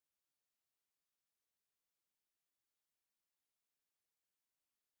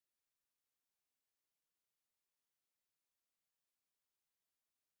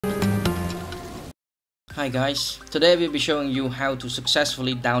Hi guys, today we'll be showing you how to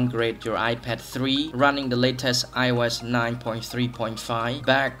successfully downgrade your iPad 3 running the latest iOS 9.3.5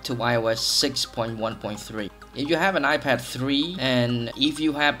 back to iOS 6.1.3. If you have an iPad 3 and if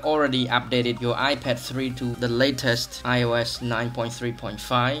you have already updated your iPad 3 to the latest iOS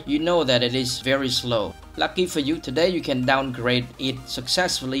 9.3.5, you know that it is very slow. Lucky for you, today you can downgrade it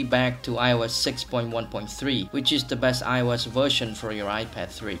successfully back to iOS 6.1.3, which is the best iOS version for your iPad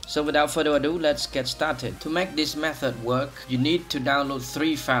 3. So without further ado, let's get started. To make this method work, you need to download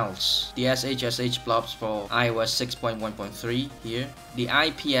 3 files. The SHSH blobs for iOS 6.1.3 here, the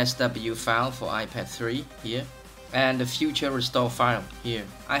IPSW file for iPad 3 here, and the future restore file here.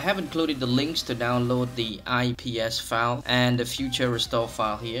 I have included the links to download the IPS file and the future restore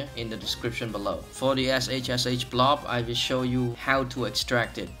file here in the description below. For the SHSH blob, I will show you how to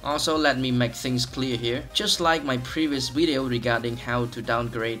extract it. Also, let me make things clear here. Just like my previous video regarding how to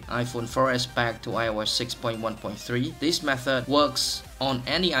downgrade iPhone 4S back to iOS 6.1.3, this method works on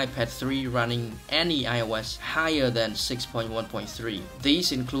any iPad 3 running any iOS higher than 6.1.3.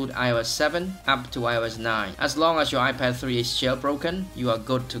 These include iOS 7 up to iOS 9. As long as your iPad 3 is jailbroken, you are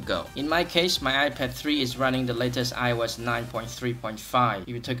good to go. In my case, my iPad 3 is running the latest iOS 9.3.5. If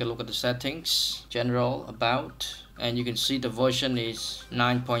you take a look at the settings, General, About, and you can see the version is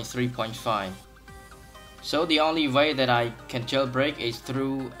 9.3.5. So the only way that I can jailbreak is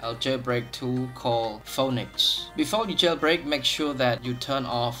through a jailbreak tool called Phonics. Before you jailbreak, make sure that you turn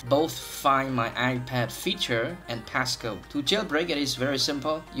off both Find My iPad feature and passcode. To jailbreak, it is very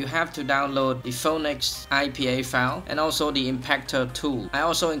simple. You have to download the Phonics IPA file and also the Impactor tool. I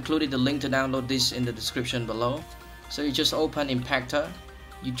also included the link to download this in the description below. So you just open Impactor,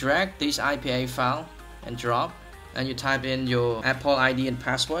 you drag this IPA file and drop, and you type in your Apple ID and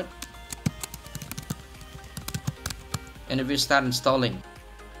password, and it will start installing.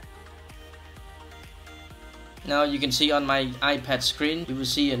 Now you can see on my iPad screen, you will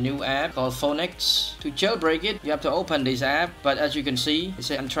see a new app called Phonics. To jailbreak it, you have to open this app, but as you can see, it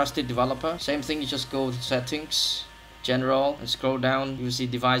says Untrusted Developer. Same thing, you just go to Settings, General, and scroll down, you will see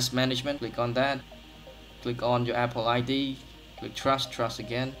Device Management. Click on that, click on your Apple ID, click Trust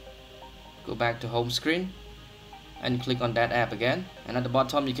again, go back to home screen, and click on that app again. And at the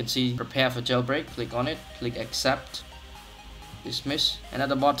bottom you can see Prepare for Jailbreak. Click on it, click Accept, Dismiss, and at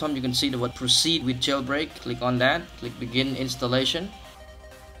the bottom you can see the word Proceed with Jailbreak. Click on that, click Begin Installation.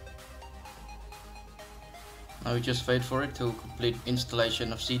 Now we just wait for it to complete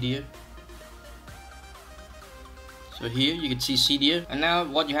installation of Cydia. So here you can see Cydia, and now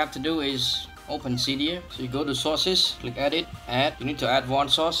what you have to do is open Cydia. So you go to Sources, click Edit, Add. You need to add one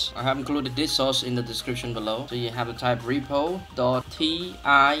source. I have included this source in the description below. So you have to type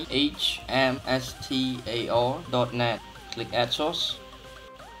repo.tihmstar.net. Click Add Source.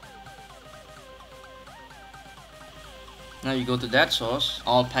 Now you go to that source,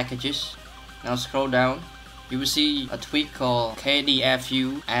 All Packages. Now scroll down. You will see a tweak called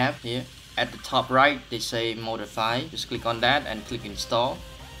KDFU app here. At the top right, they say Modify. Just click on that and click Install.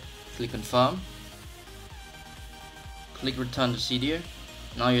 Click Confirm. Click Return to Cydia.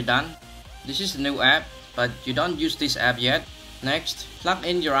 Now you're done. This is the new app, but you don't use this app yet. Next, plug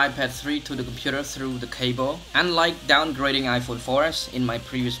in your iPad 3 to the computer through the cable. Unlike downgrading iPhone 4S in my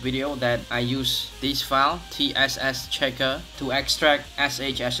previous video that I use this file, TSS Checker, to extract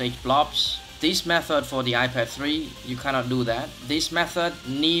SHSH blobs. This method for the iPad 3, you cannot do that. This method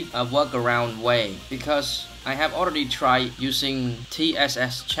needs a workaround way because I have already tried using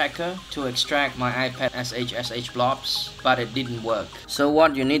TSS Checker to extract my iPad SHSH blobs, but it didn't work. So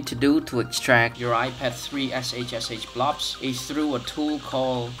what you need to do to extract your iPad 3 SHSH blobs is through a tool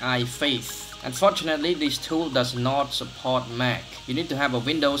called iFaith. Unfortunately, this tool does not support Mac. You need to have a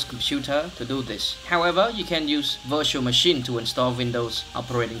Windows computer to do this. However, you can use Virtual Machine to install Windows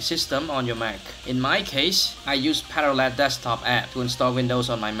operating system on your Mac. In my case, I use Parallel Desktop app to install Windows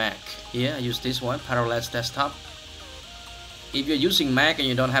on my Mac. Here, I use this one, Parallel Desktop. If you're using Mac and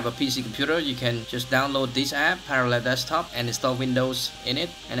you don't have a PC computer, you can just download this app, Parallel Desktop, and install Windows in it,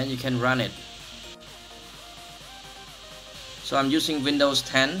 and then you can run it. So I'm using Windows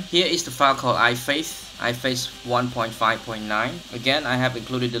 10. Here is the file called iFaith 1.5.9. Again, I have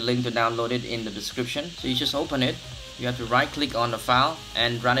included the link to download it in the description. So you just open it. You have to right click on the file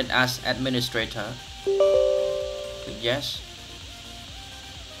and run it as administrator. Click yes.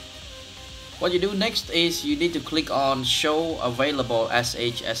 What you do next is you need to click on Show Available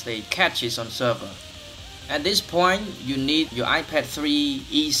SHSH Caches on Server. At this point, you need your iPad 3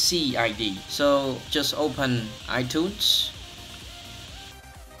 EC ID. So just open iTunes.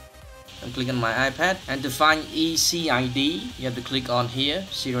 I'm clicking on my iPad, and to find ECID, you have to click on here,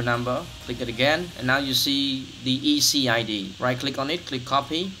 serial number, click it again, and now you see the ECID. Right click on it, click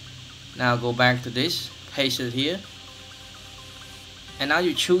copy. Now go back to this, paste it here, and now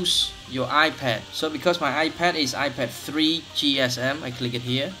you choose your iPad. So because my iPad is iPad 3 GSM, I click it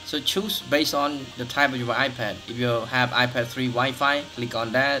here. So choose based on the type of your iPad. If you have iPad 3 Wi-Fi, click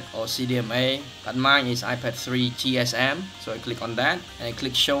on that, or CDMA. But mine is iPad 3 GSM, so I click on that, and I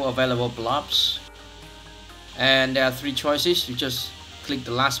click show available blobs. And there are three choices. You just click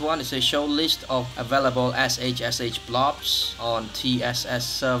the last one. It says show list of available SSH blobs on TSS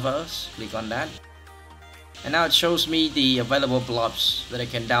servers. Click on that. And now it shows me the available blobs that I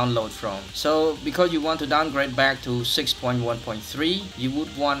can download from. So because you want to downgrade back to 6.1.3, you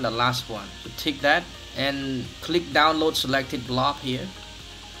would want the last one. So tick that and click download selected blob here.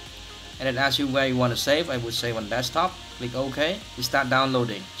 And it asks you where you want to save. I would save on desktop. Click OK. You start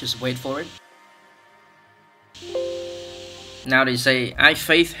downloading. Just wait for it. Now they say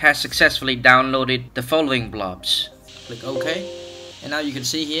iFaith has successfully downloaded the following blobs. Click OK. And now you can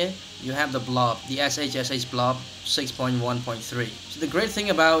see here, you have the blob, the SSH blob 6.1.3. So the great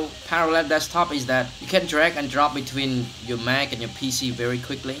thing about parallel desktop is that you can drag and drop between your Mac and your PC very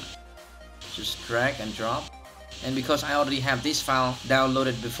quickly. Just drag and drop. And because I already have this file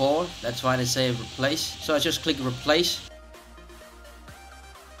downloaded before, that's why they say replace. So I just click replace.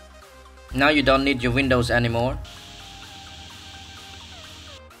 Now you don't need your Windows anymore.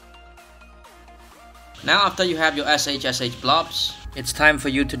 Now after you have your SSH blobs, it's time for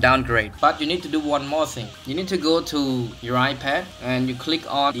you to downgrade. But you need to do one more thing. You need to go to your iPad and you click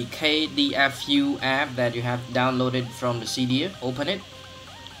on the KDFU app that you have downloaded from the CD. Open it.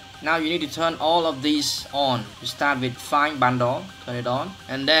 Now you need to turn all of these on. You start with Find Bundle, turn it on,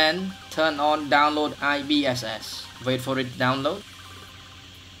 and then turn on Download IBSS. Wait for it to download.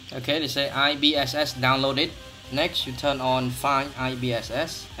 Okay, they say IBSS downloaded. Next, you turn on Find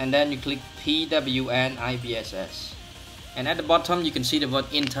IBSS, and then you click pwndfu. And at the bottom, you can see the word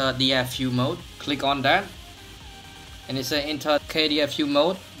Enter DFU mode. Click on that, and it says Enter KDFU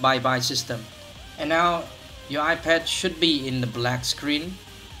mode by system. And now your iPad should be in the black screen.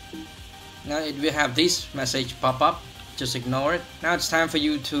 Now it will have this message pop up. Just ignore it. Now it's time for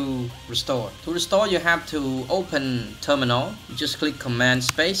you to restore. To restore, you have to open terminal. You just click Command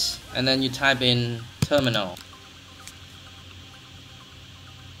space, and then you type in terminal.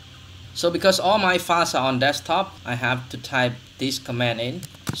 So because all my files are on desktop, I have to type this command in,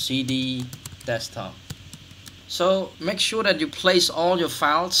 cd desktop. So make sure that you place all your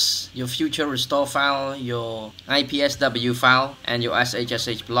files, your future restore file, your IPSW file, and your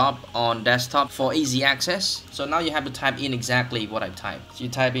SSH blob on desktop for easy access. So now you have to type in exactly what I typed. So you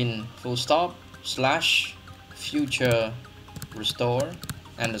type in // future restore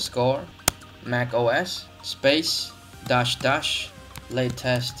 _ Mac OS space --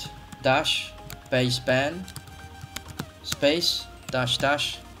 latest -baseband space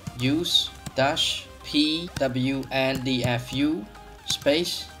 -- use -pwndfu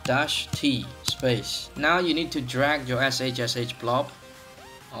space -t space. Now you need to drag your SSH blob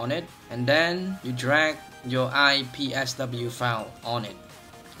on it, and then you drag your IPSW file on it,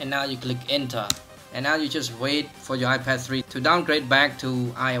 and now you click enter. And now you just wait for your iPad 3 to downgrade back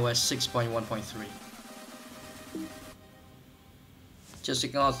to iOS 6.1.3. Just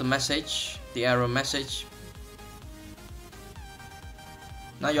ignore the message, the error message.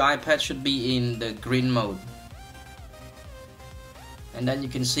 Now your iPad should be in the green mode. And then you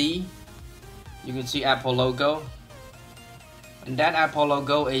can see Apple logo. And that Apple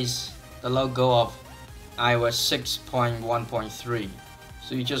logo is the logo of iOS 6.1.3.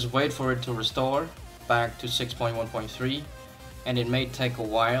 So you just wait for it to restore back to 6.1.3, and it may take a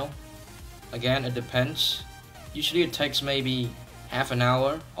while. Again, it depends. Usually it takes maybe half an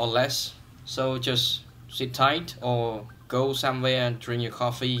hour or less. So just sit tight or go somewhere and drink your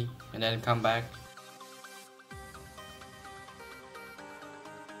coffee and then come back.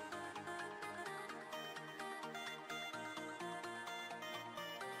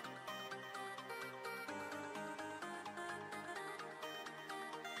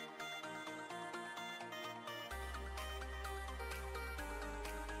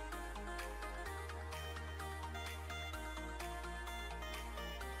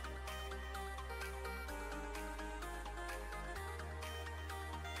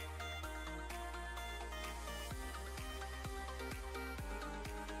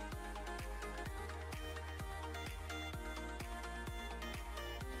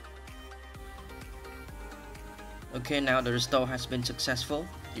 Okay, now the restore has been successful.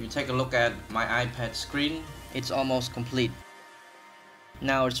 If you take a look at my iPad screen, it's almost complete.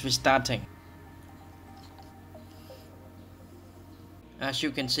 Now it's restarting. As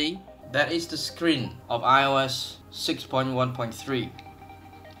you can see, that is the screen of iOS 6.1.3.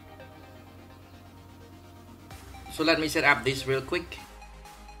 So let me set up this real quick.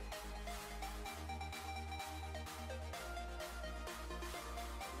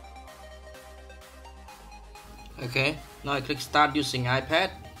 Okay, now I click start using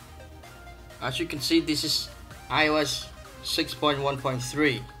iPad. As you can see, this is iOS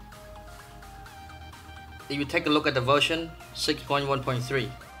 6.1.3. If you take a look at the version 6.1.3.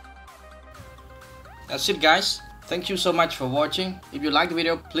 That's it, guys. Thank you so much for watching. If you like the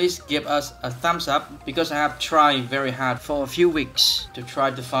video, please give us a thumbs up, because I have tried very hard for a few weeks to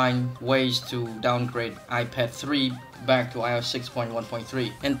try to find ways to downgrade iPad 3 back to iOS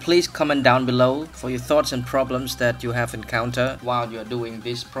 6.1.3. And please comment down below for your thoughts and problems that you have encountered while you're doing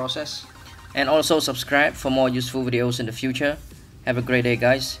this process. And also subscribe for more useful videos in the future. Have a great day,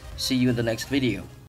 guys. See you in the next video.